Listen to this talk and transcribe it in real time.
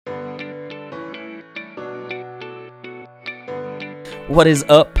What is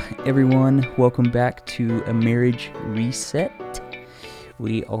up, everyone? Welcome back to A Marriage Reset.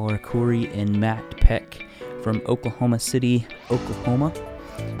 We are Korri and Matt Peck from Oklahoma City, Oklahoma.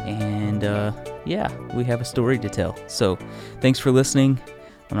 And we have a story to tell. So thanks for listening.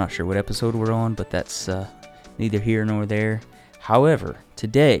 I'm not sure what episode we're on, but that's neither here nor there. However,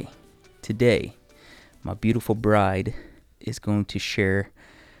 today, my beautiful bride is going to share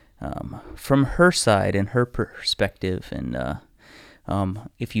from her side and her perspective. And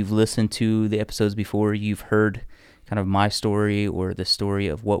if you've listened to the episodes before, you've heard kind of my story or the story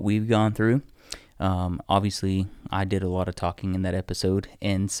of what we've gone through. Obviously, I did a lot of talking in that episode,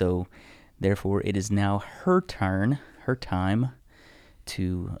 and so therefore it is now her time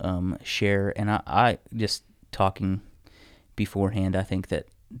to share. And I just talking beforehand, I think that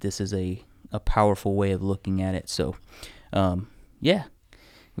this is a powerful way of looking at it. So, we're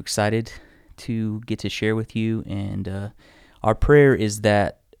excited to get to share with you, and our prayer is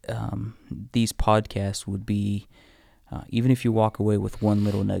that these podcasts would be, even if you walk away with one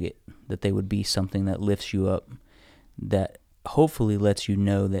little nugget, that they would be something that lifts you up, that hopefully lets you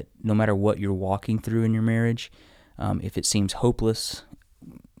know that no matter what you're walking through in your marriage, if it seems hopeless,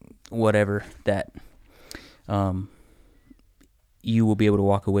 whatever, that you will be able to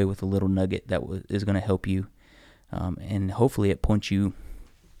walk away with a little nugget that is going to help you, and hopefully it points you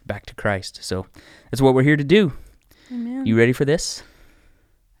back to Christ. So that's what we're here to do. Amen. You ready for this?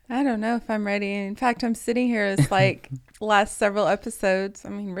 I don't know if I'm ready. In fact, I'm sitting here. It's like last several episodes. I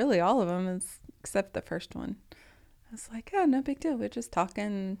mean, really all of them, except the first one. I was like, oh, no big deal. We're just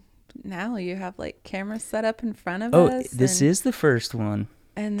talking. Now you have like cameras set up in front of us. Oh, this is the first one.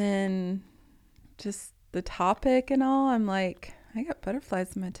 And then just the topic and all. I'm like, I got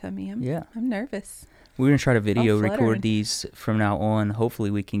butterflies in my tummy. I'm nervous. We're going to try to video record these from now on.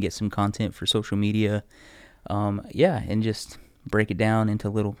 Hopefully we can get some content for social media. And just break it down into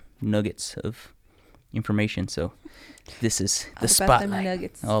little nuggets of information. So this is the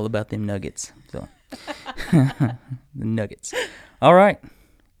spotlight. All about them nuggets. So the nuggets. All right.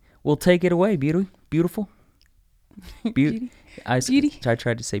 We'll take it away, beautiful. Beauty. I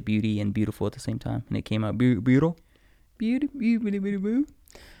tried to say beauty and beautiful at the same time, and it came out beautiful. Beauty.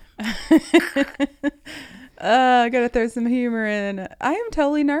 I gotta throw some humor in. I am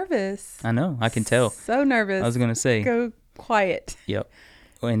totally nervous. I know. I can tell. So nervous. I was gonna say. Go quiet. Yep.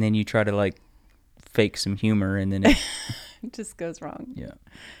 And then you try to like fake some humor, and then it just goes wrong. Yeah.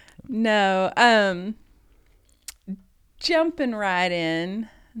 No. Jumping right in.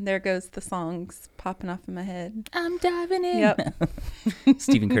 There goes the songs popping off in my head. I'm diving in. Yep.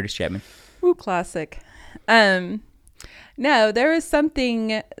 Stephen Curtis Chapman. Ooh, classic. No, there was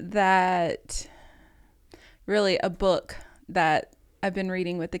something that really a book that I've been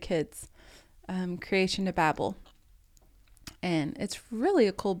reading with the kids, Creation to Babel. And it's really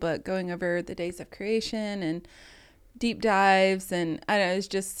a cool book going over the days of creation and deep dives. And I don't know, it's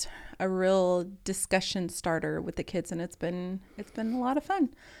just a real discussion starter with the kids. And it's been a lot of fun.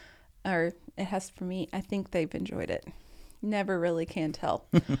 Or it has for me. I think they've enjoyed it. Never really can tell.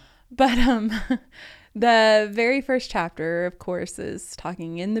 But the very first chapter, of course, is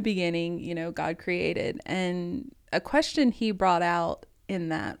talking in the beginning, God created. And a question he brought out in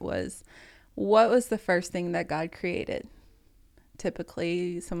that was, what was the first thing that God created?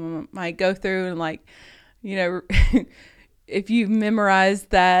 Typically, someone might go through and like, if you've memorized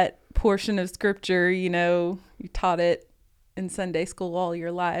that portion of scripture, you taught it in Sunday school all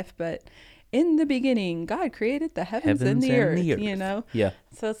your life, but in the beginning, God created the heavens and the earth. Yeah.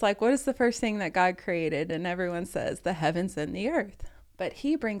 So it's like, what is the first thing that God created? And everyone says the heavens and the earth. But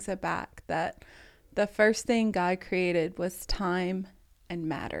he brings it back that the first thing God created was time and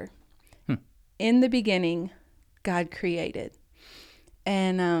matter. In the beginning, God created.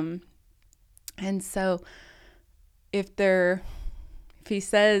 And so if he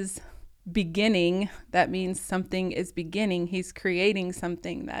says beginning, that means something is beginning. He's creating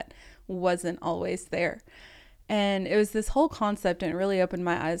something that wasn't always there. And it was this whole concept, and it really opened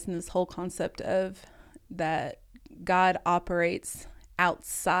my eyes in this whole concept of that God operates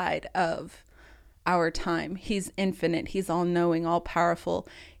outside of our time. He's infinite. He's all-knowing, all-powerful.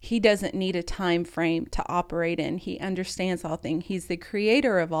 He doesn't need a time frame to operate in. He understands all things. He's the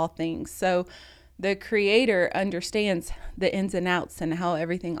creator of all things. So the creator understands the ins and outs and how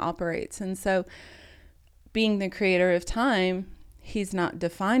everything operates. And so being the creator of time, he's not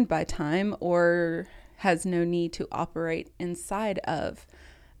defined by time or has no need to operate inside of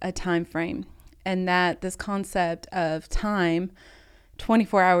a time frame. And that this concept of time,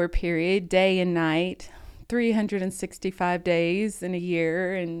 24-hour period, day and night, 365 days in a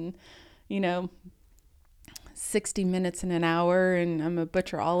year, and 60 minutes in an hour, and I'm a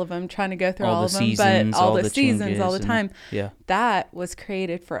butcher all of them, trying to go through All all the of them, seasons, but all all the the seasons all the changes, time. Yeah. That was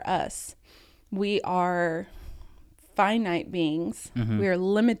created for us. We are finite beings. Mm-hmm. We are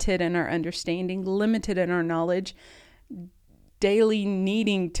limited in our understanding, limited in our knowledge, daily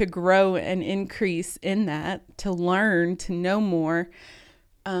needing to grow and increase in that, to learn, to know more.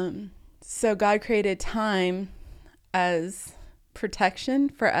 So God created time as protection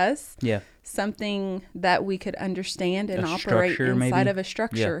for us. Yeah. Something that we could understand and A operate structure, inside maybe? of a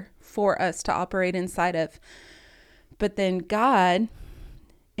structure for us to operate inside of. But then God,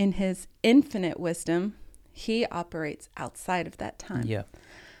 in his infinite wisdom, he operates outside of that time. Yeah.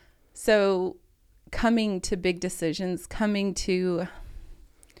 So coming to big decisions, coming to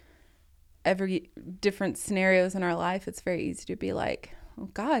every different scenarios in our life, it's very easy to be like, oh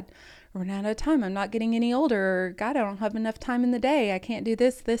God, we're running out of time. I'm not getting any older. Or, God, I don't have enough time in the day. I can't do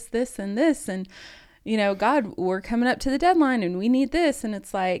this, and this. And, you know, God, we're coming up to the deadline and we need this. And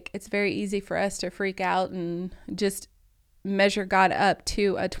it's like, it's very easy for us to freak out and just measure God up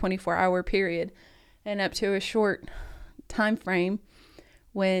to a 24-hour period and up to a short time frame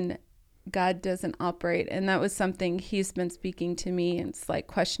when God doesn't operate. And that was something he's been speaking to me, and it's like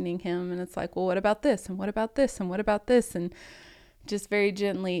questioning him, and it's like, well, what about this, and what about this, and what about this? And just very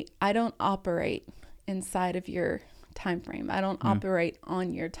gently, I don't operate inside of your time frame. I don't operate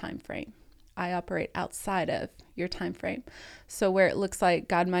on your time frame. I operate outside of your time frame. So where it looks like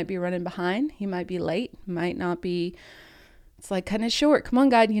God might be running behind, he might be late, might not be, it's like kind of short. Come on,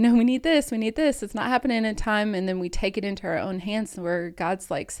 God, you know, we need this. It's not happening in time. And then we take it into our own hands where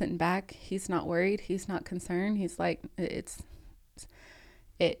God's like sitting back. He's not worried. He's not concerned. He's like, it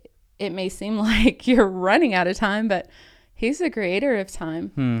may seem like you're running out of time, but he's the creator of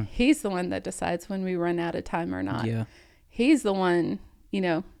time. He's the one that decides when we run out of time or not. Yeah. He's the one, you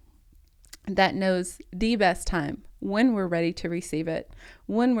know, that knows the best time, when we're ready to receive it,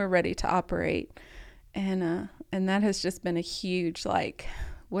 when we're ready to operate. And that has just been a huge, like,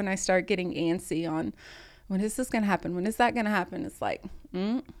 when I start getting antsy on, when is this going to happen? When is that going to happen? It's like,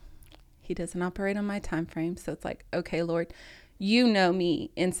 he doesn't operate on my time frame. So it's like, okay, Lord, you know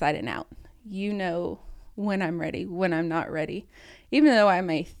me inside and out. You know when I'm ready, when I'm not ready. Even though I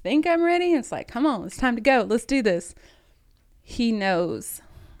may think I'm ready, it's like, come on, it's time to go. Let's do this. He knows.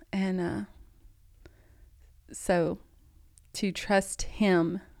 And so to trust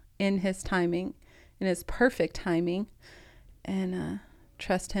him in his timing, in his perfect timing, and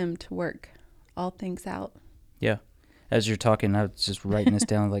trust him to work all things out. Yeah. As you're talking, I was just writing this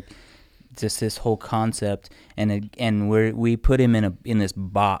down, like just this whole concept, and we put him in this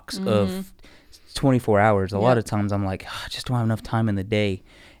box of 24 hours. A lot of times I'm like, I just don't have enough time in the day,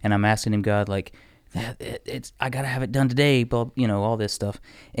 and I'm asking him, God, like, I gotta have it done today, but you know, all this stuff.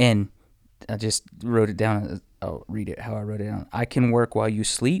 And I just wrote it down. I'll read it how I wrote it down. I can work while you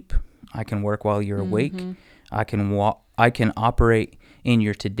sleep. I can work while you're awake. I can operate in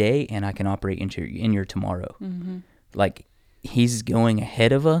your today, and I can operate in your tomorrow. Like, he's going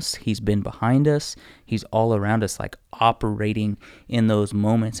ahead of us. He's been behind us. He's all around us, like operating in those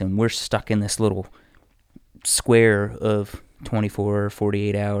moments, and we're stuck in this little square of 24,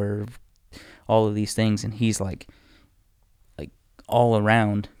 48 hour, all of these things, and he's like all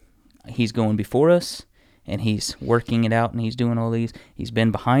around. He's going before us, and he's working it out, and he's doing all these. He's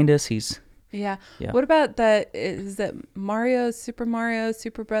been behind us. Yeah. What about that? Is that Super Mario,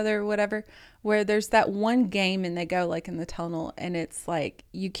 Super Brother, whatever, where there's that one game and they go like in the tunnel, and it's like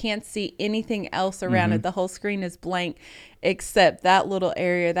you can't see anything else around it. The whole screen is blank except that little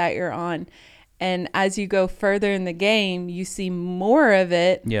area that you're on. And as you go further in the game, you see more of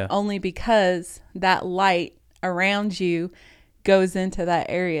it, only because that light around you goes into that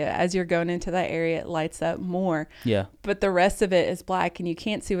area. As you're going into that area, it lights up more. Yeah. But the rest of it is black, and you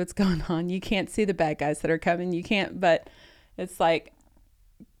can't see what's going on. You can't see the bad guys that are coming. You can't, but it's like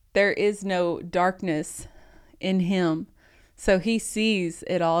there is no darkness in him. So he sees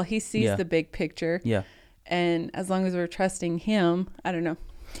it all. He sees the big picture. Yeah. And as long as we're trusting him, I don't know.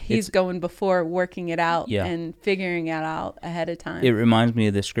 He's going before, working it out and figuring it out ahead of time. It reminds me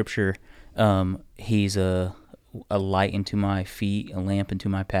of the scripture. He's a light into my feet, a lamp into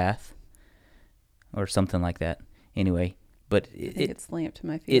my path, or something like that. Anyway, but I think it's lamp to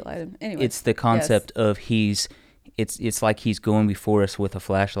my feet. Anyway, it's the concept of it's like he's going before us with a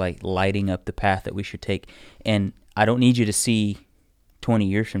flashlight, lighting up the path that we should take. And I don't need you to see 20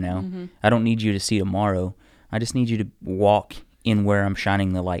 years from now. I don't need you to see tomorrow. I just need you to walk in where I'm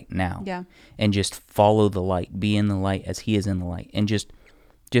shining the light now. Yeah. And just follow the light, be in the light as he is in the light, and just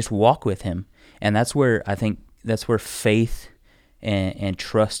walk with him. And that's where I think that's where faith and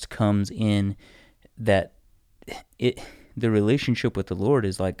trust comes in, that the relationship with the Lord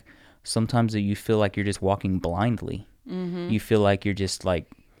is like, sometimes you feel like you're just walking blindly. You feel like you're just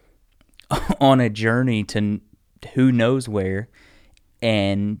like on a journey to who knows where,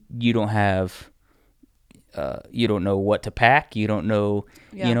 and you don't have, you don't know what to pack. You don't know,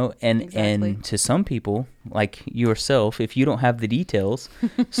 and exactly. and to some people like yourself, if you don't have the details,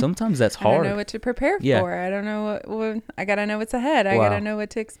 sometimes that's hard. I don't know what to prepare for. I don't know what I gotta know what's ahead. I gotta know what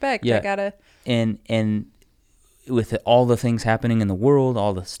to expect. I gotta and with all the things happening in the world,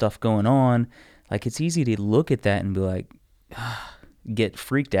 all the stuff going on, like it's easy to look at that and be like, get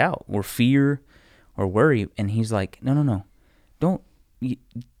freaked out or fear or worry. And he's like, no,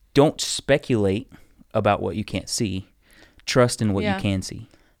 don't speculate about what you can't see. Trust in what you can see.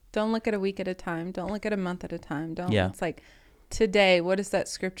 Don't look at a week at a time. Don't look at a month at a time. It's like, today, what is that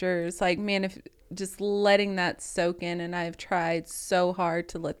scripture? It's like, man, if just letting that soak in, and I've tried so hard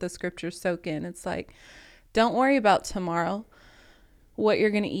to let the scripture soak in. It's like, don't worry about tomorrow, what you're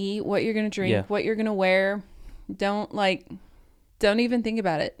going to eat, what you're going to drink, what you're going to wear. Don't even think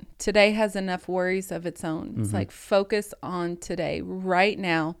about it. Today has enough worries of its own. It's like, focus on today, right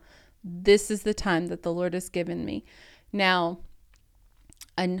now. This is the time that the Lord has given me. Now,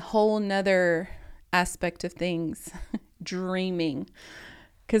 a whole nother aspect of things, dreaming,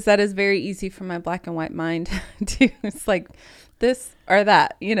 because that is very easy for my black and white mind to, it's like this or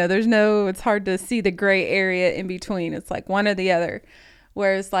that, it's hard to see the gray area in between. It's like one or the other.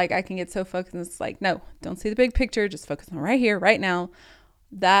 Whereas like I can get so focused, and it's like, no, don't see the big picture. Just focus on right here, right now.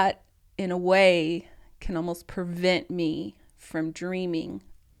 That in a way can almost prevent me from dreaming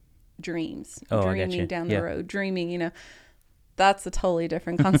dreams, dreaming down the road, dreaming, that's a totally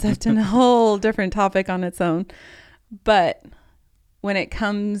different concept and a whole different topic on its own. But when it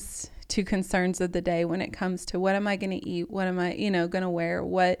comes to concerns of the day, when it comes to what am I going to eat, what am I, going to wear,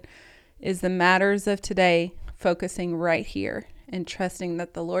 what is the matters of today, focusing right here and trusting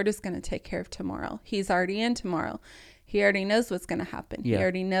that the Lord is going to take care of tomorrow. He's already in tomorrow. He already knows what's going to happen. He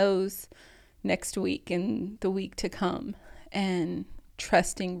already knows next week and the week to come. And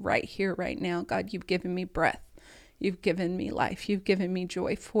trusting right here, right now. God, you've given me breath. You've given me life. You've given me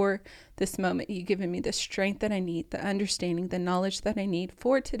joy for this moment. You've given me the strength that I need, the understanding, the knowledge that I need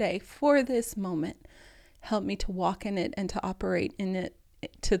for today, for this moment. Help me to walk in it and to operate in it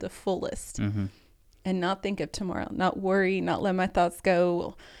to the fullest. And not think of tomorrow, not worry, not let my thoughts go,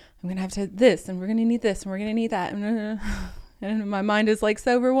 well, I'm going to have to this, and we're going to need this, and we're going to need that. And my mind is like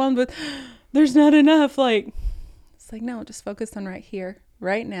so overwhelmed with, there's not enough. Like, it's like, no, just focus on right here,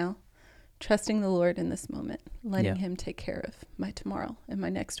 right now, trusting the Lord in this moment, letting him take care of my tomorrow and my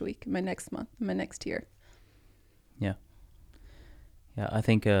next week, and my next month, and my next year. Yeah, I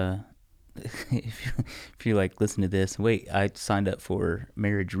think if you like listen to this, wait, I signed up for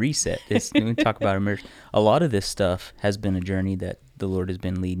Marriage Reset. We talk about a marriage. A lot of this stuff has been a journey that the Lord has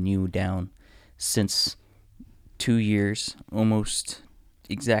been leading you down since 2 years, almost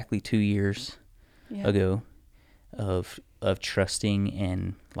exactly 2 years ago, of trusting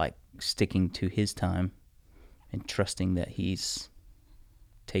and like sticking to his time and trusting that he's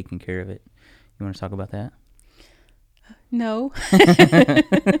taking care of it. You want to talk about that? No.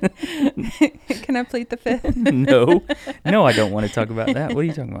 Can I plead the fifth? No, I don't want to talk about that. What are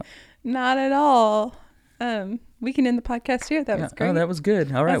you talking about? Not at all. We can end the podcast here. That was great. Oh, that was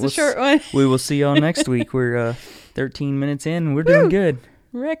good. All right. That's a short one. We will see y'all next week. We're 13 minutes in. We're doing good.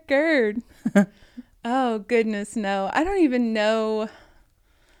 Record. Oh, goodness. No, I don't even know.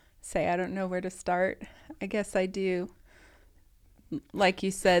 I don't know where to start. I guess I do. Like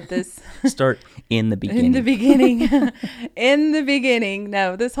you said, this start in the beginning. In the beginning. In the beginning.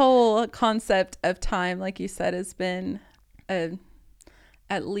 No, this whole concept of time, like you said, has been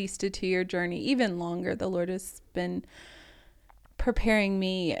at least a 2-year journey, even longer. The Lord has been preparing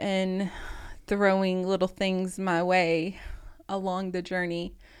me and throwing little things my way along the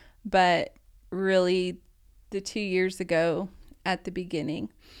journey. But really, the 2 years ago at the beginning,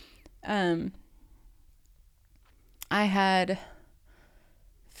 I had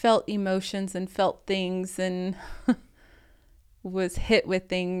felt emotions and felt things and was hit with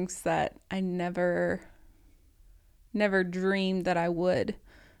things that I never dreamed that I would.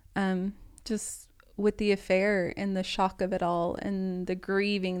 Just with the affair and the shock of it all and the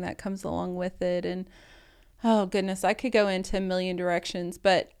grieving that comes along with it. And oh goodness, I could go into a million directions,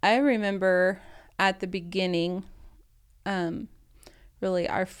 but I remember at the beginning, really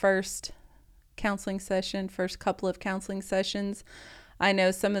our first couple of counseling sessions, I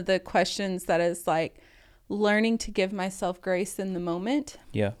know some of the questions that is like learning to give myself grace in the moment.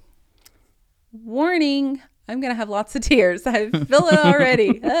 Yeah. Warning, I'm going to have lots of tears. I feel it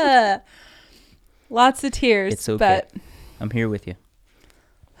already. Lots of tears. It's okay. But I'm here with you.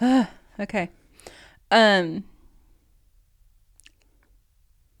 okay.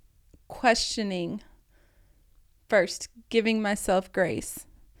 Questioning first, giving myself grace,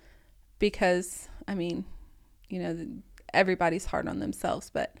 because everybody's hard on themselves,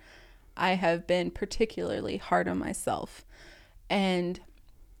 but I have been particularly hard on myself. And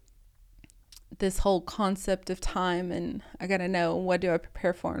this whole concept of time, and I got to know, what do I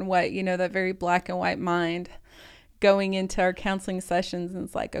prepare for, and what, that very black and white mind going into our counseling sessions. And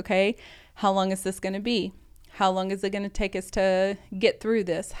it's like, okay, how long is this going to be? How long is it going to take us to get through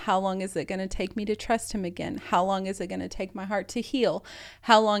this? How long is it going to take me to trust him again? How long is it going to take my heart to heal?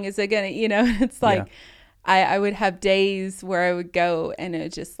 How long is it going to, it's like, I would have days where I would go and it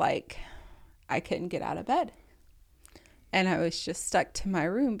was just like, I couldn't get out of bed. And I was just stuck to my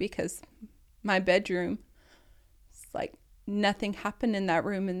room, because my bedroom, it's like nothing happened in that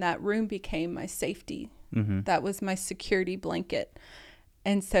room, and that room became my safety. Mm-hmm. That was my security blanket.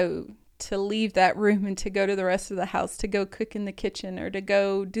 And so to leave that room and to go to the rest of the house, to go cook in the kitchen or to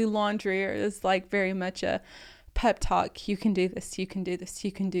go do laundry, or is like very much a pep talk. You can do this. You can do this.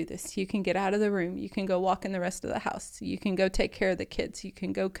 You can do this. You can get out of the room. You can go walk in the rest of the house. You can go take care of the kids. You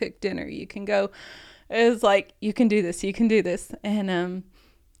can go cook dinner. You can go. It was like, you can do this. You can do this. And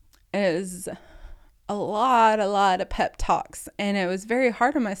it was a lot of pep talks, and it was very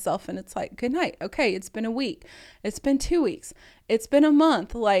hard on myself. And it's like, good night. Okay, it's been a week. It's been 2 weeks. It's been a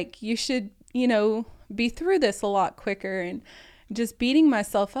month. Like, you should, be through this a lot quicker. And just beating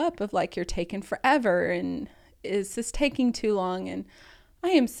myself up of like, you're taking forever, and is this taking too long? And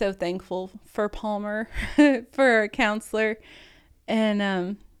I am so thankful for Palmer, for a counselor,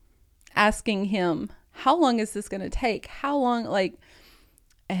 and asking him, how long is this going to take? How long? Like,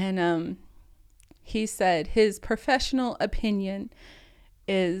 and he said his professional opinion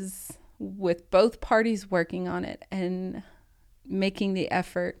is, with both parties working on it and making the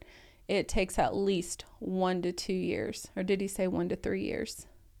effort, it takes at least 1 to 2 years. Or did he say 1 to 3 years?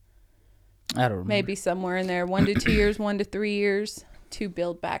 I don't remember. Maybe somewhere in there. 1 to 2 years, 1 to 3 years to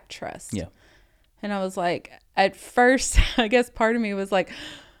build back trust. Yeah. And I was like, at first, I guess part of me was like,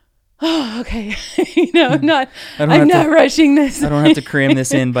 oh, okay. I'm not rushing this. I don't have to cram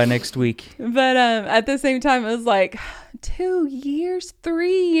this in by next week. But at the same time, it was like 2 years,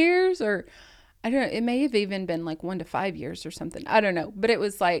 3 years, or I don't know. It may have even been like 1 to 5 years or something. I don't know. But it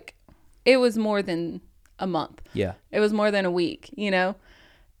was like, it was more than a month. Yeah. It was more than a week,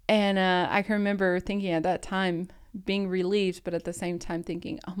 And I can remember thinking at that time, being relieved, but at the same time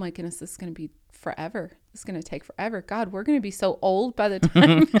thinking, oh my goodness, this is going to be forever. It's going to take forever. God, we're going to be so old by the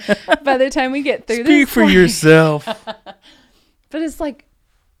time we get through this. Speak for yourself. But it's like,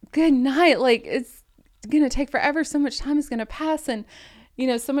 good night. Like, it's going to take forever. So much time is going to pass, and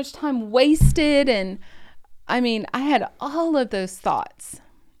so much time wasted. And I had all of those thoughts,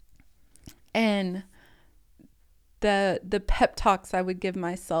 and the pep talks I would give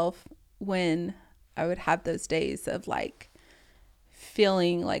myself when I would have those days of like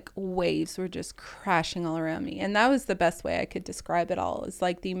feeling like waves were just crashing all around me. And that was the best way I could describe it all, is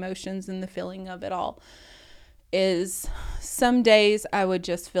like the emotions and the feeling of it all. Is some days I would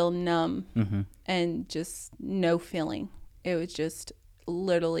just feel numb, mm-hmm. and just no feeling. It was just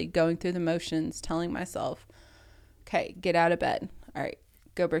literally going through the motions, telling myself, okay, get out of bed. All right,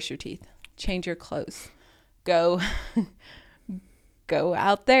 go brush your teeth, change your clothes, go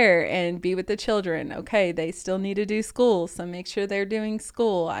out there and be with the children. Okay, they still need to do school, so make sure they're doing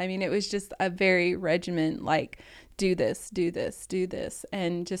school. It was just a very regiment, like, do this,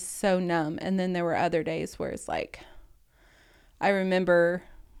 and just so numb. And then there were other days where it's like, I remember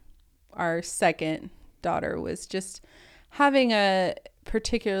our second daughter was just having a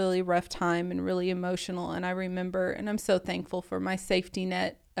particularly rough time and really emotional. And I remember, and I'm so thankful for my safety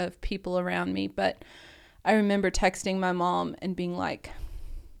net of people around me, but I remember texting my mom and being like,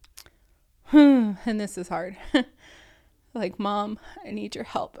 and this is hard. Like, Mom, I need your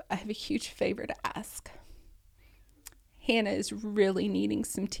help. I have a huge favor to ask. Hannah is really needing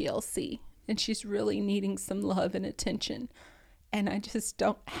some TLC, and she's really needing some love and attention, and I just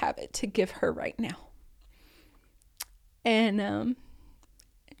don't have it to give her right now. And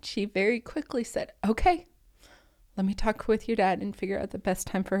she very quickly said, okay, let me talk with your dad and figure out the best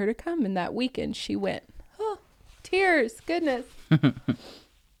time for her to come. And that weekend she went. Oh, tears, goodness.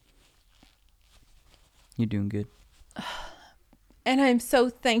 You're doing good. And I'm so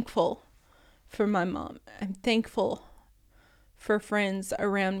thankful for my mom. I'm thankful for friends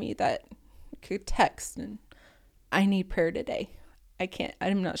around me that could text and, I need prayer today.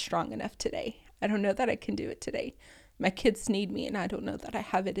 I'm not strong enough today. I don't know that I can do it today. My kids need me, and I don't know that I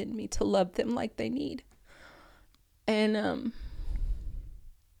have it in me to love them like they need. And I'm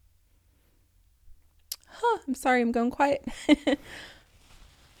sorry, I'm going quiet.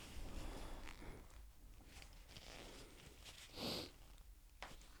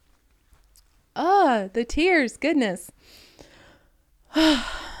 The tears, goodness. I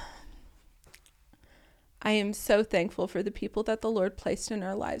am so thankful for the people that the Lord placed in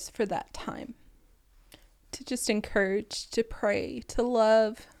our lives for that time. To just encourage, to pray, to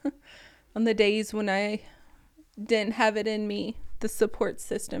love. On the days when I didn't have it in me, the support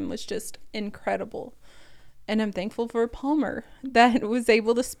system was just incredible. And I'm thankful for Palmer that was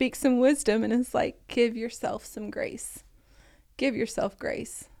able to speak some wisdom and is like, give yourself some grace. Give yourself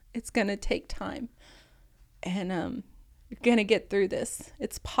grace. It's going to take time. And you're going to get through this.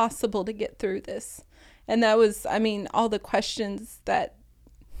 It's possible to get through this. And that was, all the questions that,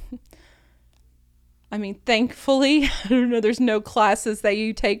 thankfully, I don't know, there's no classes that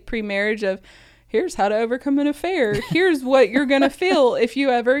you take pre-marriage of, here's how to overcome an affair. Here's what you're going to feel if you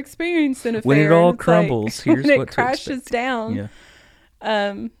ever experience an affair. When it all crumbles, here's when what it crashes down.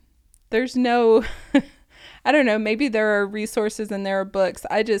 Yeah. There's no, I don't know, maybe there are resources and there are books.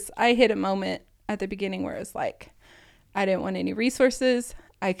 I hit a moment at the beginning where it was like, I didn't want any resources.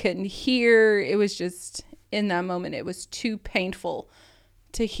 I couldn't hear. It was just, in that moment, it was too painful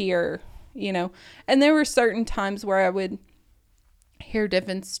to hear, And there were certain times where I would hear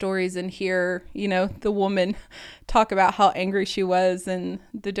different stories and hear, the woman talk about how angry she was and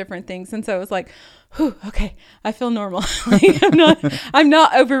the different things. And so it was like, whew, okay, I feel normal. I'm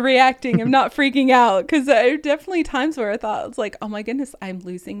not overreacting. I'm not freaking out. Cause there are definitely times where I thought, it's like, oh my goodness, I'm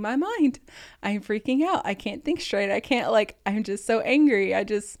losing my mind. I'm freaking out. I can't think straight. I can't I'm just so angry.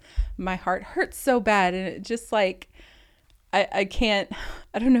 My heart hurts so bad. And it just I can't,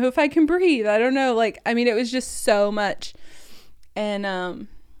 I don't know if I can breathe. I don't know. It was just so much. And,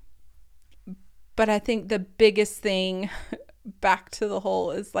 but I think the biggest thing back to the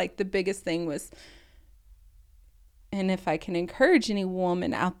whole is the biggest thing was, and if I can encourage any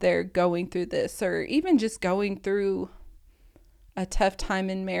woman out there going through this, or even just going through a tough time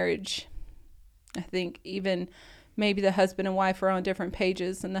in marriage, I think even maybe the husband and wife are on different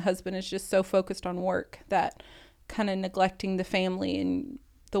pages and the husband is just so focused on work that kind of neglecting the family, and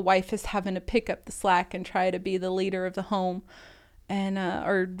the wife is having to pick up the slack and try to be the leader of the home. And,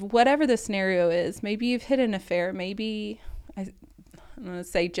 or whatever the scenario is, maybe you've hit an affair, maybe, I'm going to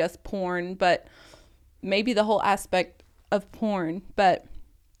say just porn, but maybe the whole aspect of porn, but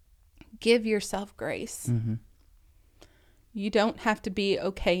give yourself grace. Mm-hmm. You don't have to be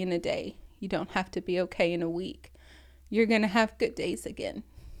okay in a day. You don't have to be okay in a week. You're going to have good days again.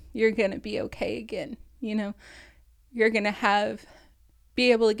 You're going to be okay again. You're going to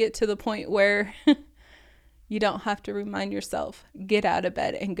be able to get to the point where you don't have to remind yourself, get out of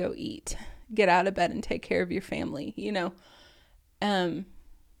bed and go eat. Get out of bed and take care of your family,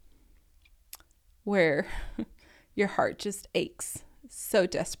 where your heart just aches so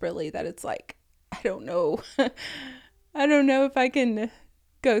desperately that it's like, I don't know. I don't know if I can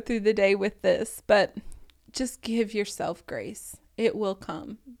go through the day with this, but just give yourself grace. It will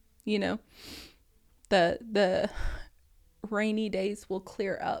come, the rainy days will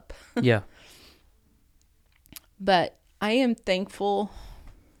clear up. Yeah. But I am thankful,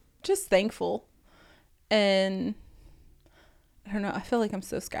 just thankful. And I don't know, I feel like I'm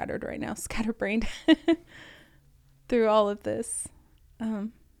so scattered right now, scatterbrained through all of this.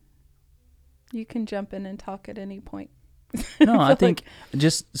 You can jump in and talk at any point. No, I think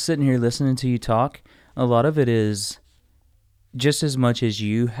just sitting here listening to you talk, a lot of it is just as much as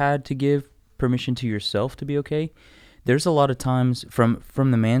you had to give permission to yourself to be okay. There's a lot of times from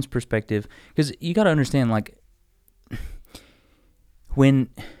the man's perspective, because you got to understand, when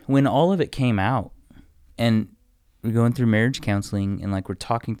all of it came out and we're going through marriage counseling and we're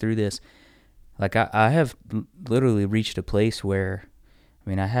talking through this, I have literally reached a place where,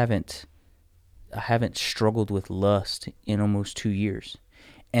 I haven't struggled with lust in almost 2 years.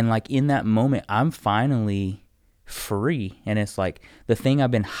 And in that moment, I'm finally free. And it's the thing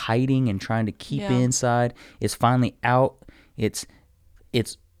I've been hiding and trying to keep inside is finally out. It's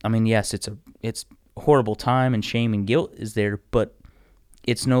yes, it's a horrible time and shame and guilt is there, but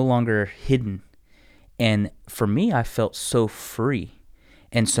it's no longer hidden. And for me, I felt so free.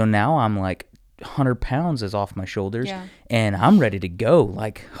 And so now I'm 100 pounds is off my shoulders and I'm ready to go.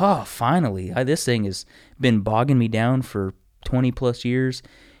 Finally, this thing has been bogging me down for 20 plus years.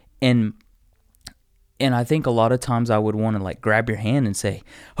 And I think a lot of times I would want to grab your hand and say,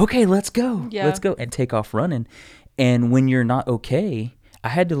 okay, let's go, and take off running. And when you're not okay, I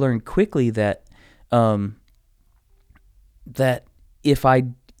had to learn quickly that, that if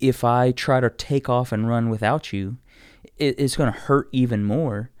I try to take off and run without you, it's going to hurt even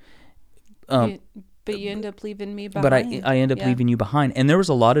more. But you end up leaving me But behind. I end up leaving you behind. And there was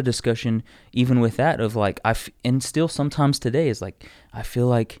a lot of discussion even with that of like, and still sometimes today is like, I feel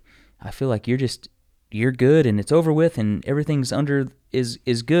like you're good and it's over with and everything's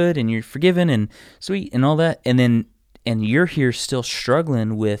is good and you're forgiven and sweet and all that. And you're here still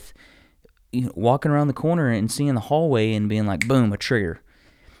struggling with, walking around the corner and seeing the hallway and being like, boom, a trigger.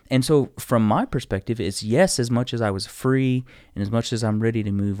 And so from my perspective, it's yes, as much as I was free and as much as I'm ready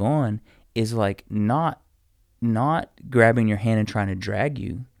to move on, is like not grabbing your hand and trying to drag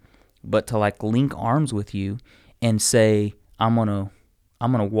you, but to like link arms with you and say, I'm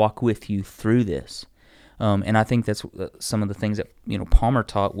gonna walk with you through this. And I think that's some of the things that Palmer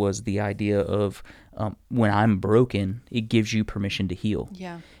taught was the idea of when I'm broken, it gives you permission to heal.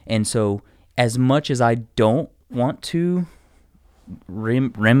 Yeah. And so as much as I don't want to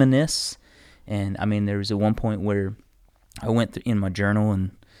reminisce, and I mean there was at one point where I went in my journal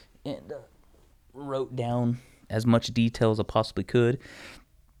and wrote down as much detail as I possibly could,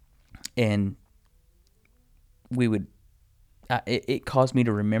 and it caused me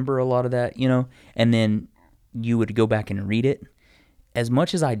to remember a lot of that, and then you would go back and read it. As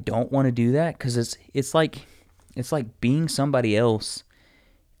much as I don't want to do that, because it's like being somebody else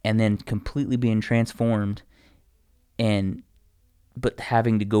and then completely being transformed, but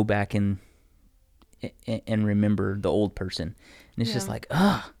having to go back and remember the old person, and it's just like,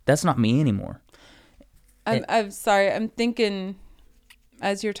 that's not me anymore. I'm sorry. I'm thinking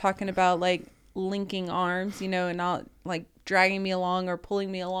as you're talking about like linking arms, and not like dragging me along or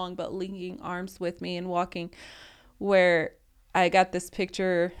pulling me along, but linking arms with me and walking, where I got this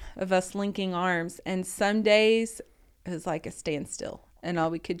picture of us linking arms, and some days it was like a standstill and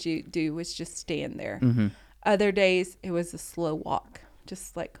all we could do was just stand there. Mm-hmm. Other days it was a slow walk,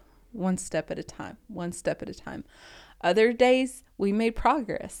 just like one step at a time. Other days we made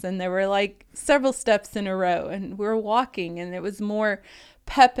progress and there were like several steps in a row and we were walking and it was more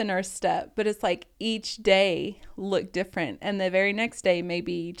pep in our step, but it's like each day looked different, and the very next day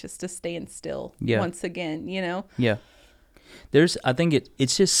maybe just a standstill once again, Yeah. I think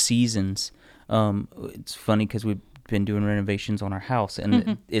it's just seasons. It's funny because we've been doing renovations on our house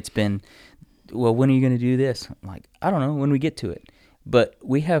and it's been, well, when are you going to do this? I'm like, I don't know, when we get to it. But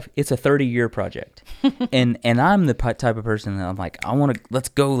it's a 30-year project. and I'm the type of person that I'm like, let's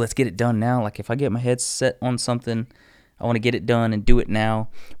get it done now. Like if I get my head set on something, I want to get it done and do it now.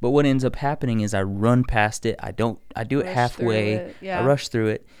 But what ends up happening is I run past it. I do it halfway. I rush through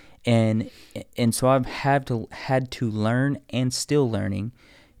it. And so I've had to learn, and still learning,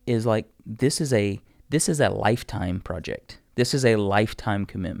 is like, this is a lifetime project. This is a lifetime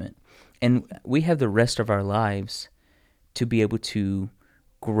commitment. And we have the rest of our lives to be able to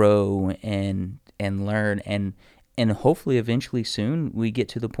grow and learn, and hopefully eventually soon we get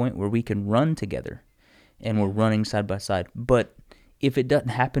to the point where we can run together and we're running side by side. But if it doesn't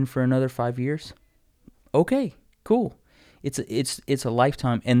happen for another 5 years, okay, cool. It's a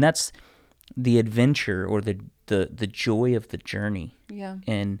lifetime, and that's the adventure or the joy of the journey. Yeah.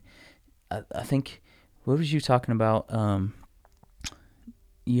 And I think, what was you talking about?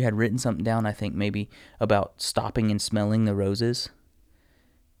 You had written something down, I think, maybe about stopping and smelling the roses.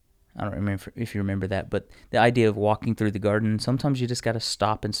 I don't remember if you remember that, but the idea of walking through the garden, sometimes you just got to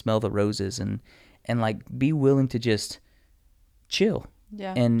stop and smell the roses and like be willing to just chill.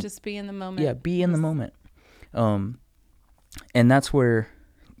 Yeah, and just be in the moment. Yeah, be in the moment. And that's where,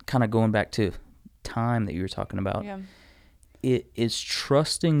 kind of going back to time that you were talking about, it is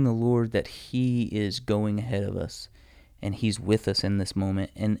trusting the Lord that He is going ahead of us and He's with us in this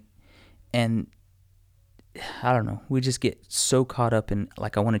moment. And I don't know, we just get so caught up in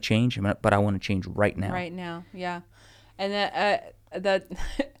like, I want to change, but I want to change right now. Right now, yeah. And that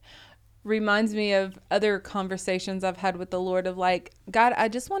reminds me of other conversations I've had with the Lord of like, God, I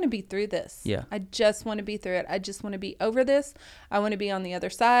just want to be through this. Yeah. I just want to be through it. I just want to be over this. I want to be on the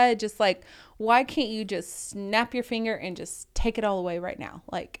other side. Just like, why can't you just snap your finger and just take it all away right now?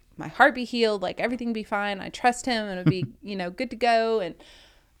 Like my heart be healed, like everything be fine. I trust Him and it'll be, good to go. And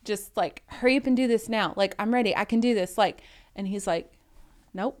just like, hurry up and do this now. Like, I'm ready. I can do this. Like, and He's like,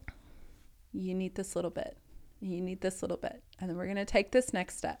 nope, you need this little bit. You need this little bit. And then we're going to take this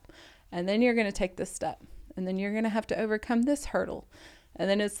next step. And then you're going to take this step. And then you're going to have to overcome this hurdle. And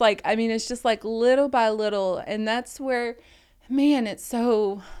then it's like, it's just like little by little. And that's where, man, it's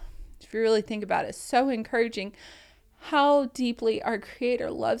so, if you really think about it, it's so encouraging how deeply our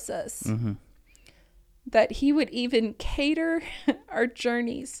Creator loves us. Mm-hmm. That He would even cater our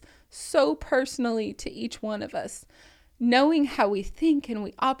journeys so personally to each one of us. knowing how we think and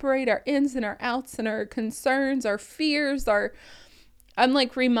we operate, our ins and our outs and our concerns, our fears, I'm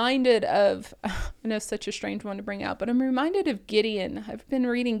like reminded of, I know it's such a strange one to bring out, but I'm reminded of Gideon. I've been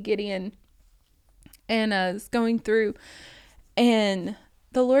reading Gideon and I was going through, and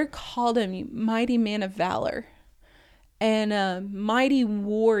the Lord called him mighty man of valor and a mighty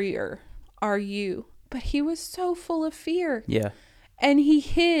warrior are you. But he was so full of fear. Yeah. And he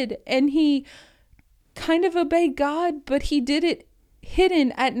hid and he kind of obeyed God, but he did it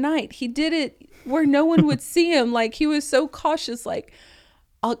hidden at night. He did it where no one would see him. Like he was so cautious, like,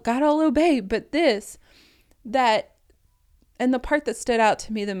 God, I'll obey. But and the part that stood out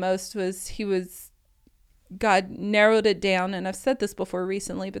to me the most was God narrowed it down. And I've said this before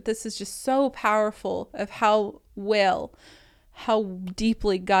recently, but this is just so powerful of how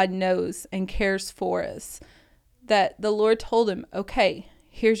deeply God knows and cares for us, that the Lord told him, okay,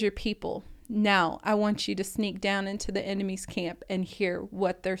 here's your people. Now I want you to sneak down into the enemy's camp and hear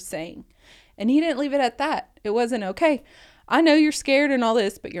what they're saying. And he didn't leave it at that. It wasn't, okay, I know you're scared and all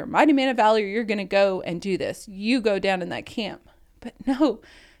this, but you're a mighty man of valor. You're going to go and do this. You go down in that camp. But no,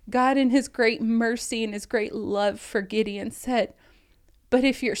 God in his great mercy and his great love for Gideon said, but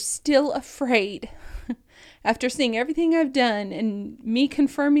if you're still afraid, after seeing everything I've done and me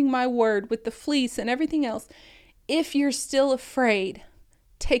confirming my word with the fleece and everything else, if you're still afraid,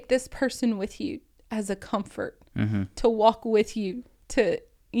 take this person with you as a comfort, to walk with you, to,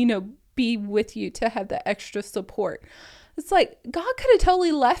 be with you, to have the extra support. It's like God could have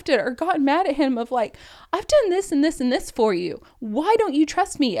totally left it or gotten mad at him of like, I've done this and this and this for you. Why don't you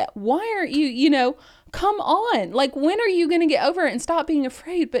trust me yet? Why aren't you, come on. Like, when are you going to get over it and stop being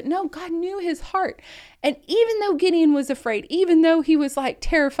afraid? But no, God knew his heart. And even though Gideon was afraid, even though he was like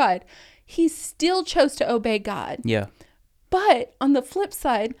terrified, he still chose to obey God. Yeah. But on the flip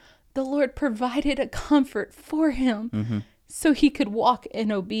side, the Lord provided a comfort for him so he could walk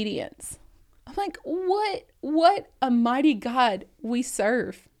in obedience. I'm like, what a mighty God we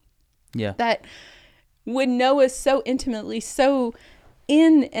serve. Yeah. That would know us so intimately, so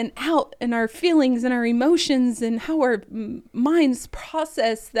in and out, and our feelings and our emotions and how our minds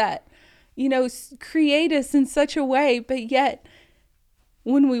process that, create us in such a way. But yet,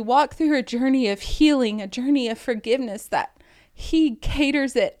 when we walk through a journey of healing, a journey of forgiveness, that he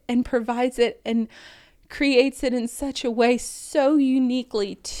caters it and provides it and creates it in such a way so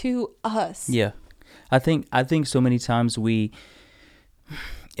uniquely to us. Yeah. I think so many times we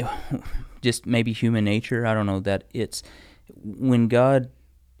just maybe human nature, I don't know, that it's when God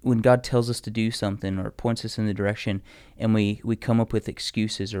tells us to do something or points us in the direction and we come up with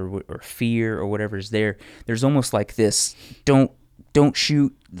excuses or fear or whatever's there's almost like this don't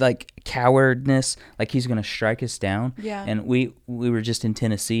shoot, like cowardness, like he's going to strike us down. Yeah. And we were just in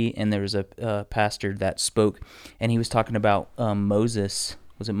Tennessee, and there was a pastor that spoke, and he was talking about Moses.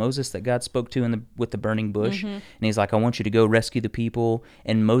 Was it Moses that God spoke to with the burning bush? And he's like, I want you to go rescue the people.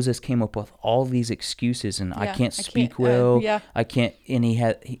 And Moses came up with all these excuses, and I can't speak well. I can't. And he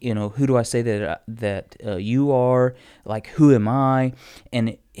had, who do I say that you are? Like, who am I?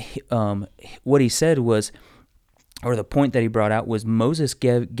 And what he said was, or the point that he brought out was, Moses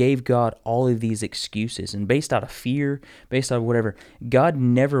gave God all of these excuses, and based out of fear, based out of whatever, God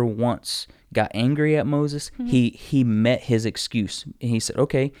never once got angry at Moses. He met his excuse, and he said,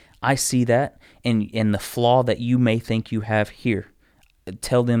 okay, I see that, and the flaw that you may think you have here,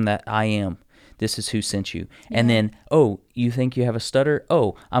 tell them that I am. This is who sent you. Yeah. And then, you think you have a stutter?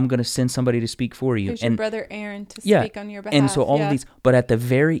 I'm going to send somebody to speak for you. Here's your brother Aaron to speak on your behalf. And so all of these, but at the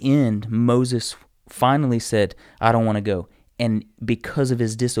very end, Moses finally said, I don't want to go. And because of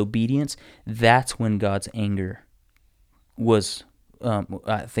his disobedience, that's when God's anger was,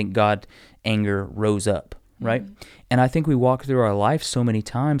 I think God's anger rose up, right? And I think we walk through our life so many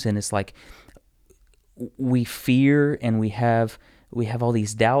times, and it's like we fear and we have all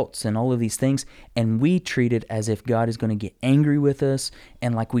these doubts and all of these things, and we treat it as if God is going to get angry with us,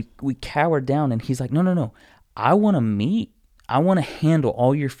 and like we cower down, and he's like, no, I want to handle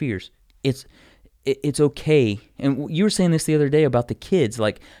all your fears. It's okay. And you were saying this the other day about the kids,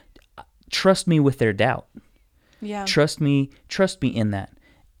 like, trust me with their doubt. Yeah. Trust me in that.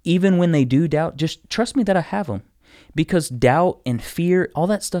 Even when they do doubt, just trust me that I have them. Because doubt and fear, all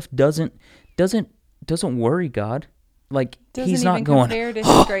that stuff doesn't worry God. Like, he's not going, compare to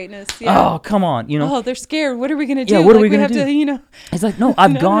his greatness. Yeah. Oh, come on, they're scared. What are we going to do? Yeah, what are we going to do? To, It's like, no,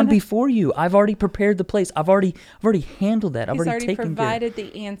 I've gone before you. I've already prepared the place. I've already handled that. I've He's already taken provided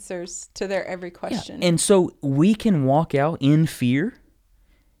the answers to their every question. Yeah. And so we can walk out in fear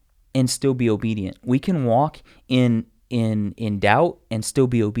and still be obedient. We can walk in doubt and still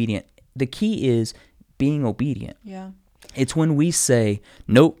be obedient. The key is being obedient. Yeah. It's when we say,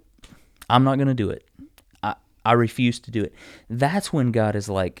 nope, I'm not going to do it. I refuse to do it. That's when God is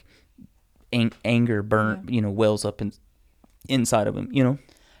like, anger wells up inside of him.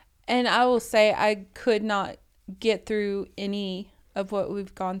 And I will say I could not get through any of what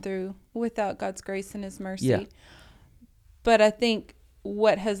we've gone through without God's grace and his mercy. Yeah. But I think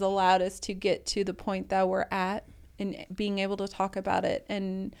what has allowed us to get to the point that we're at and being able to talk about it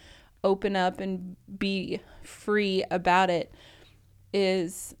and open up and be free about it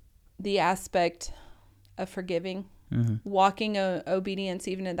is the aspect of forgiving, walking obedience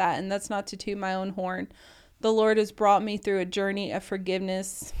even in that. And that's not to toot my own horn. The Lord has brought me through a journey of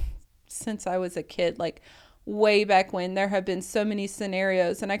forgiveness since I was a kid, like way back when. There have been so many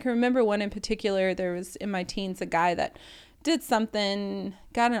scenarios. And I can remember one in particular. There was in my teens a guy that did something,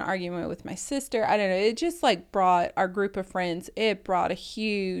 got in an argument with my sister. I don't know. It just like brought our group of friends. It brought a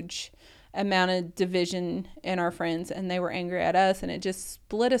huge amount of division in our friends, and they were angry at us, and it just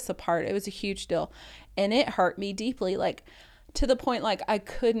split us apart. It was a huge deal, and it hurt me deeply, like to the point like I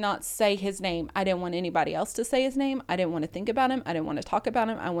could not say his name. I didn't want anybody else to say his name. I didn't want to think about him. I didn't want to talk about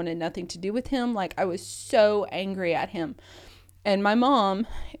him. I wanted nothing to do with him. Like I was so angry at him. And my mom,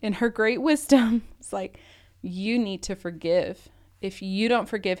 in her great wisdom, was like, you need to forgive. If you don't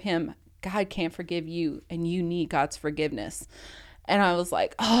forgive him, God can't forgive you, and you need God's forgiveness. And I was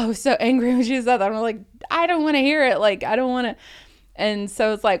like, oh, I was so angry when she said that. I'm like, I don't want to hear it. Like, I don't want to. And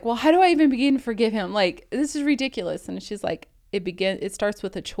so it's like, well, how do I even begin to forgive him? Like, this is ridiculous. And she's like, it starts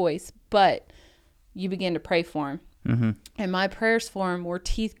with a choice, but you begin to pray for him. Mm-hmm. And my prayers for him were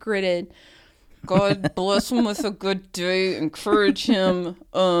teeth gritted. God bless him with a good day. Encourage him.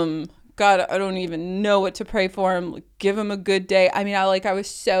 God, I don't even know what to pray for him. Give him a good day. I mean, I was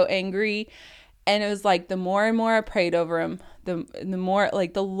so angry. And it was like the more and more I prayed over him, the more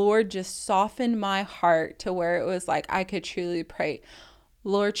like the Lord just softened my heart to where it was like I could truly pray,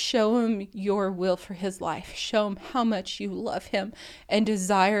 Lord, show him your will for his life. Show him how much you love him and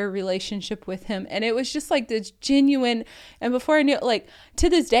desire a relationship with him. And it was just like this genuine. And before I knew it, like to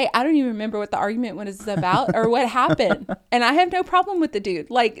this day, I don't even remember what the argument was about or what happened. And I have no problem with the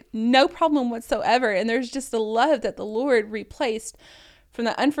dude, like no problem whatsoever. And there's just a love that the Lord replaced from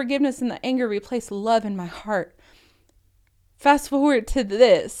the unforgiveness and the anger, replaced love in my heart. Fast forward to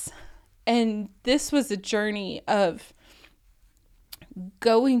this. And this was a journey of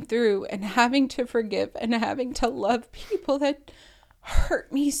going through and having to forgive and having to love people that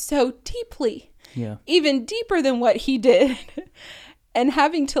hurt me so deeply. Yeah. Even deeper than what he did. And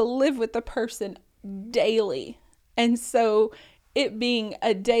having to live with the person daily. And so it being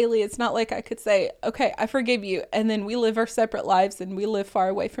a daily, it's not like I could say, okay, I forgive you. And then we live our separate lives and we live far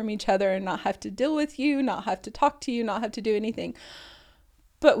away from each other and not have to deal with you, not have to talk to you, not have to do anything.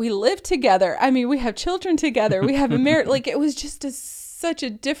 But we live together. I mean, we have children together. We have a marriage. Like it was just such a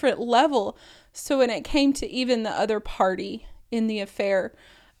different level. So when it came to even the other party in the affair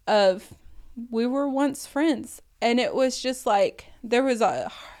of, we were once friends, and it was just like, there was a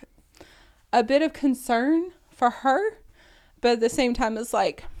bit of concern for her, but at the same time, it's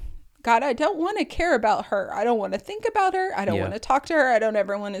like, God, I don't want to care about her. I don't want to think about her. I don't want to talk to her. I don't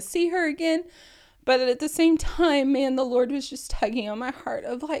ever want to see her again. But at the same time, man, the Lord was just tugging on my heart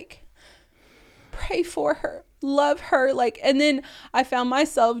of like, pray for her, love her. Like, and then I found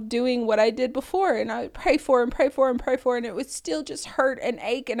myself doing what I did before, and I would pray for her and pray for her and pray for her, and it would still just hurt and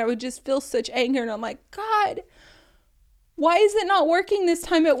ache, and I would just feel such anger. And I'm like, God, why is it not working this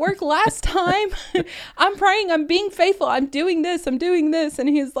time? It worked last time. I'm praying, I'm being faithful, I'm doing this. And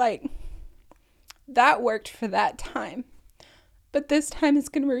he's like, that worked for that time. But this time it's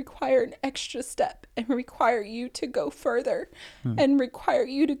going to require an extra step and require you to go further and require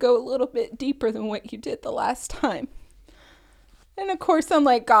you to go a little bit deeper than what you did the last time. And of course, I'm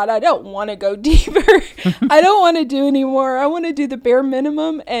like, God, I don't want to go deeper. I don't want to do any more. I want to do the bare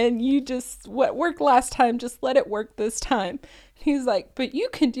minimum. And you just, what worked last time, just let it work this time. He's like, but you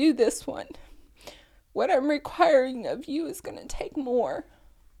can do this one. What I'm requiring of you is going to take more.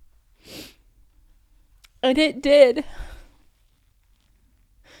 And it did.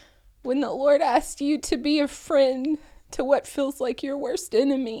 When the Lord asked you to be a friend to what feels like your worst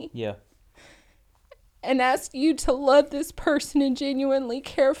enemy. Yeah. And asked you to love this person and genuinely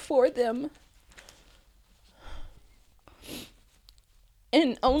care for them.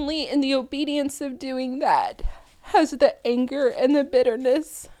 And only in the obedience of doing that has the anger and the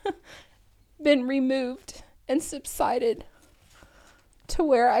bitterness been removed and subsided to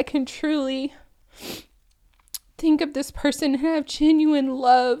where I can truly think of this person and have genuine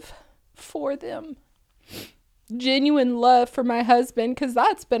love for them. Genuine love for my husband, because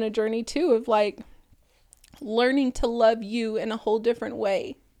that's been a journey too of like, learning to love you in a whole different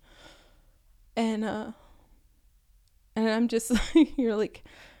way. And I'm just, you're like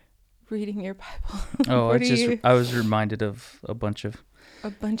reading your Bible. Oh, I was reminded of a bunch of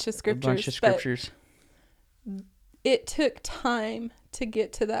scriptures. But it took time to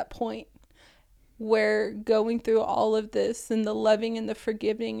get to that point where going through all of this and the loving and the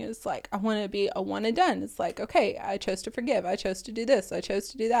forgiving is like, I want to be a one and done. It's like, okay, I chose to forgive. I chose to do this. I chose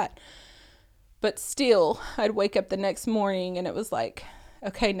to do that. But still, I'd wake up the next morning and it was like,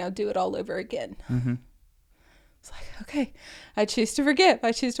 okay, now do it all over again. Mm-hmm. It's like, okay, I choose to forgive.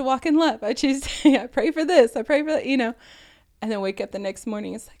 I choose to walk in love. I choose to, I pray for this. I pray for that, And then wake up the next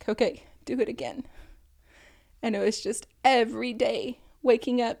morning. It's like, okay, do it again. And it was just every day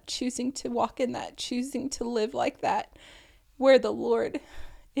waking up, choosing to walk in that, choosing to live like that, where the Lord,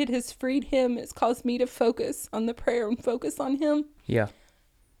 it has freed him. It's caused me to focus on the prayer and focus on him. Yeah.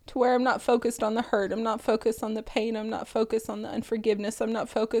 To where I'm not focused on the hurt. I'm not focused on the pain. I'm not focused on the unforgiveness. I'm not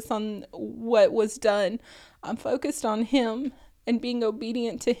focused on what was done. I'm focused on him and being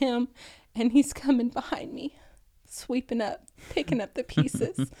obedient to him. And he's coming behind me, sweeping up, picking up the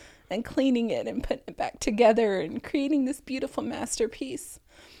pieces and cleaning it and putting it back together and creating this beautiful masterpiece.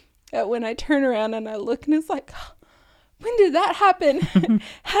 That when I turn around and I look and it's like, oh, when did that happen?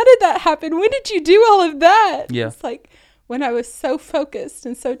 How did that happen? When did you do all of that? Yeah. It's like when I was so focused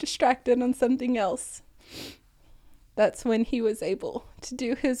and so distracted on something else. That's when he was able to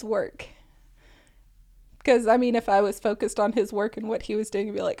do his work. Because, if I was focused on his work and what he was doing,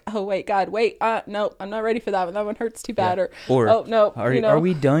 I'd be like, oh, wait, God, wait. No, I'm not ready for that one. That one hurts too bad. Yeah. Or, oh, no. Are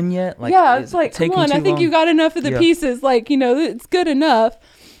we done yet? Yeah, it's like, come on. I think you got enough of the pieces. Like, it's good enough.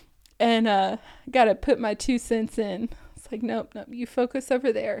 And got to put my 2 cents in. It's like, nope. You focus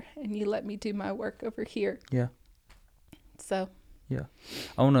over there and you let me do my work over here. Yeah. So. Yeah.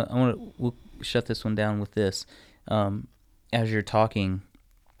 We'll shut this one down with this. As you're talking,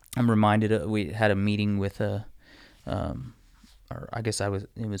 I'm reminded we had a meeting with I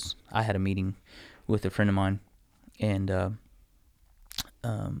had a meeting with a friend of mine and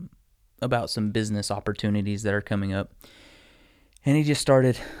about some business opportunities that are coming up. And he just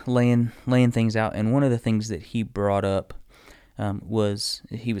started laying things out. And one of the things that he brought up was,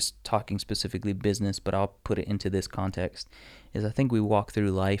 he was talking specifically business, but I'll put it into this context, is I think we walk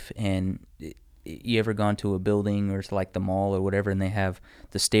through life and you ever gone to a building or to like the mall or whatever, and they have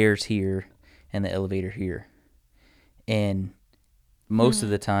the stairs here and the elevator here. And most of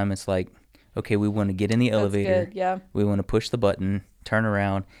the time it's like, okay, we want to get in the elevator. Good, yeah. We want to push the button, turn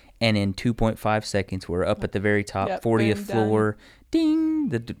around, and in 2.5 seconds, we're up at the very top, 40th floor, ding,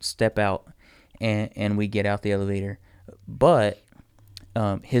 the step out, and we get out the elevator. But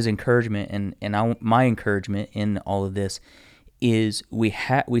his encouragement and my encouragement in all of this is we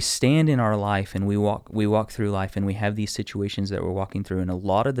stand in our life and we walk through life and we have these situations that we're walking through, and a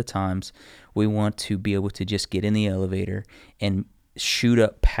lot of the times we want to be able to just get in the elevator and shoot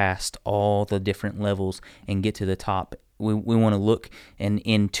up past all the different levels and get to the top. We want to look, and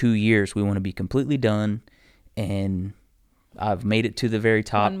in 2 years we want to be completely done, and I've made it to the very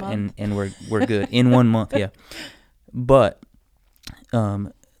top, and we're good in 1 month. Yeah. But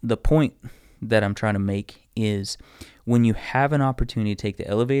the point that I'm trying to make is, when you have an opportunity to take the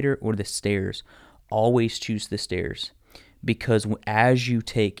elevator or the stairs, always choose the stairs, because as you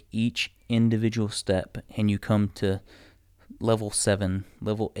take each individual step and you come to level 7,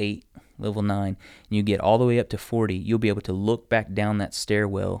 level 8, level 9, and you get all the way up to 40, you'll be able to look back down that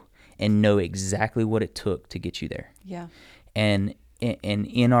stairwell and know exactly what it took to get you there. Yeah. And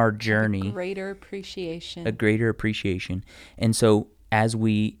in our journey, a greater appreciation. And so as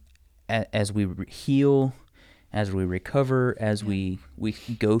we heal, as we recover, as we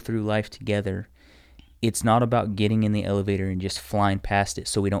go through life together, it's not about getting in the elevator and just flying past it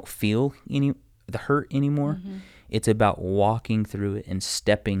so we don't feel the hurt anymore. Mm-hmm. It's about walking through it and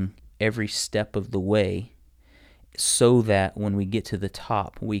stepping every step of the way, so that when we get to the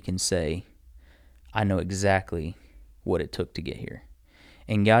top, we can say, I know exactly what it took to get here.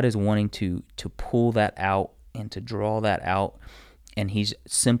 And God is wanting to pull that out and to draw that out, and he's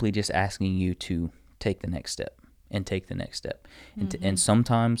simply just asking you to take the next step and take the next step. And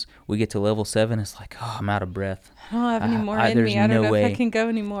sometimes we get to level 7, it's like, oh, I'm out of breath. I don't have any more in me. I don't know if I can go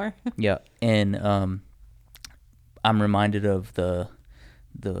anymore. Yeah. And I'm reminded of the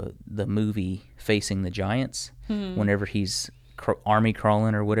movie Facing the Giants, whenever he's army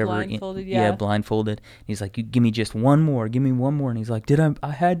crawling or whatever. Blindfolded, blindfolded. He's like, you give me just one more. And he's like,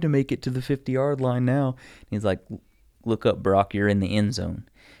 I had to make it to the 50-yard line now. And he's like, look up, Brock, you're in the end zone.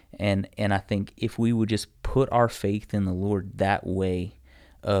 And I think if we would just put our faith in the Lord that way,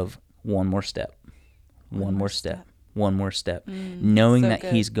 of one more step, one more step. One more step. Knowing so that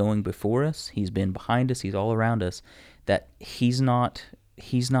good. he's going before us, he's been behind us, he's all around us, that he's not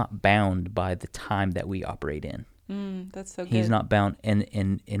bound by the time that we operate in. That's so good. He's not bound,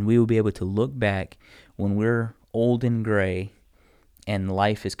 and we will be able to look back when we're old and gray and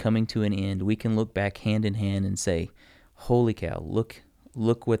life is coming to an end. We can look back hand in hand and say, holy cow, look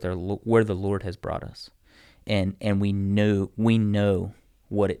where the Lord has brought us. And we know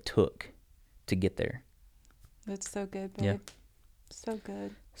what it took to get there. That's so good, babe. Yeah. So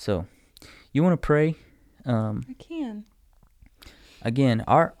good. So, you want to pray? I can. Again,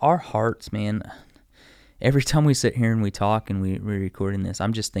 our hearts, man. Every time we sit here and we talk and we're recording this,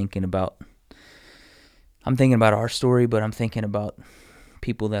 I'm thinking about our story, but I'm thinking about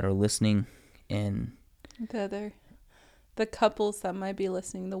people that are listening and the couples that might be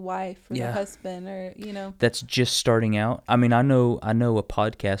listening, the wife or the husband, or that's just starting out. I mean, I know a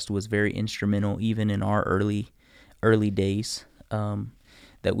podcast was very instrumental even in our early days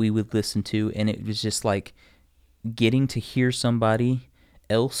that we would listen to, and it was just like getting to hear somebody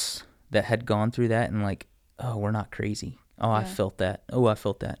else that had gone through that and like, oh, we're not crazy. Oh, yeah. I felt that. Oh, I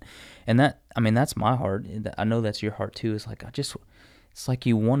felt that. And that's my heart. I know that's your heart too. It's like, it's like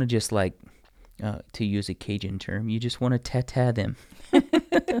you want to just like, to use a Cajun term, you just want to ta-ta them,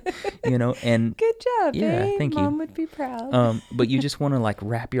 and good job, yeah, babe. thank you. Mom would be proud. But you just want to like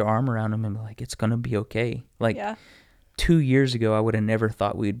wrap your arm around them and be like, it's going to be okay. Like 2 years ago, I would have never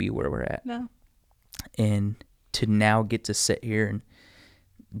thought we'd be where we're at. No. And to now get to sit here and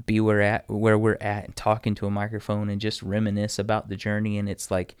be where we're at and talking to a microphone and just reminisce about the journey, and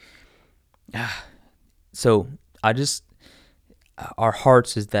it's like, so our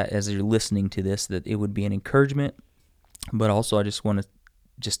hearts is that as you're listening to this, that it would be an encouragement, but also I just want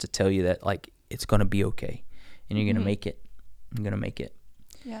to tell you that like it's going to be okay, and you're going to make it. I'm going to make it.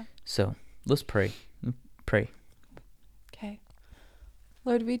 Yeah. So let's pray. Pray. Okay.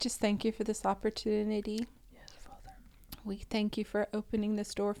 Lord, we just thank you for this opportunity. We thank you for opening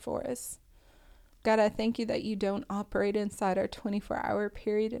this door for us. God, I thank you that you don't operate inside our 24-hour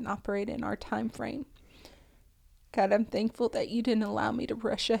period and operate in our time frame. God, I'm thankful that you didn't allow me to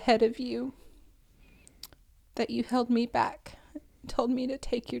rush ahead of you, that you held me back, told me to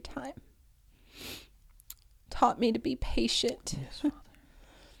take your time, taught me to be patient. Yes, Father.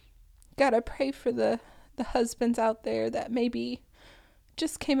 God, I pray for the husbands out there that maybe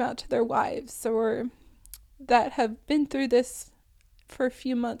just came out to their wives or that have been through this for a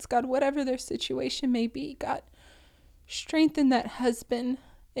few months. God, whatever their situation may be, God, strengthen that husband,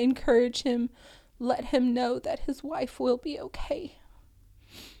 encourage him, let him know that his wife will be okay,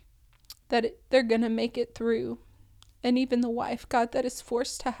 that they're going to make it through. And even the wife, God, that is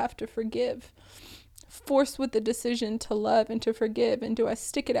forced to have to forgive, forced with the decision to love and to forgive. And do I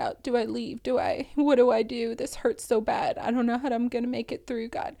stick it out? Do I leave? What do I do? This hurts so bad. I don't know how I'm going to make it through.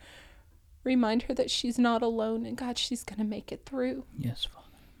 God, remind her that she's not alone, and God, she's going to make it through. Yes, Father.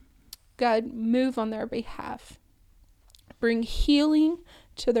 God, move on their behalf. Bring healing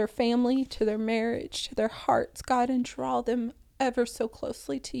to their family, to their marriage, to their hearts, God, and draw them ever so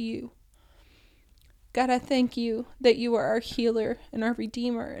closely to you. God, I thank you that you are our healer and our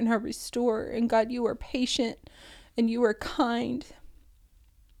redeemer and our restorer. And God, you are patient and you are kind.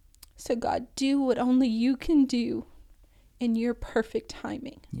 So God, do what only you can do in your perfect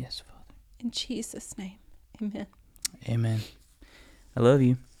timing. Yes, Father. In Jesus' name, amen. Amen. I love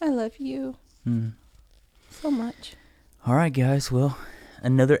you. I love you so much. All right, guys. Well,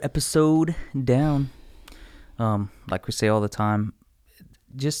 another episode down. Like we say all the time,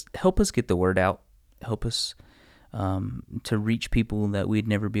 just help us get the word out. Help us to reach people that we'd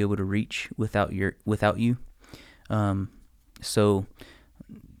never be able to reach without you. So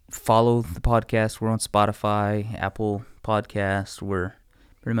follow the podcast. We're on Spotify, Apple Podcasts. We're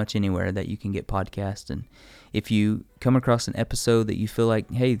pretty much anywhere that you can get podcasts. And if you come across an episode that you feel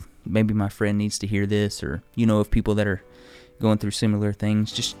like, hey, maybe my friend needs to hear this, or you know of people that are going through similar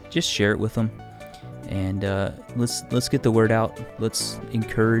things, just share it with them. And let's get the word out. Let's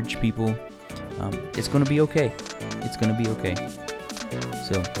encourage people. It's going to be okay. It's going to be okay.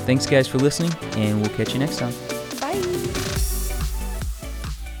 So thanks, guys, for listening, and we'll catch you next time.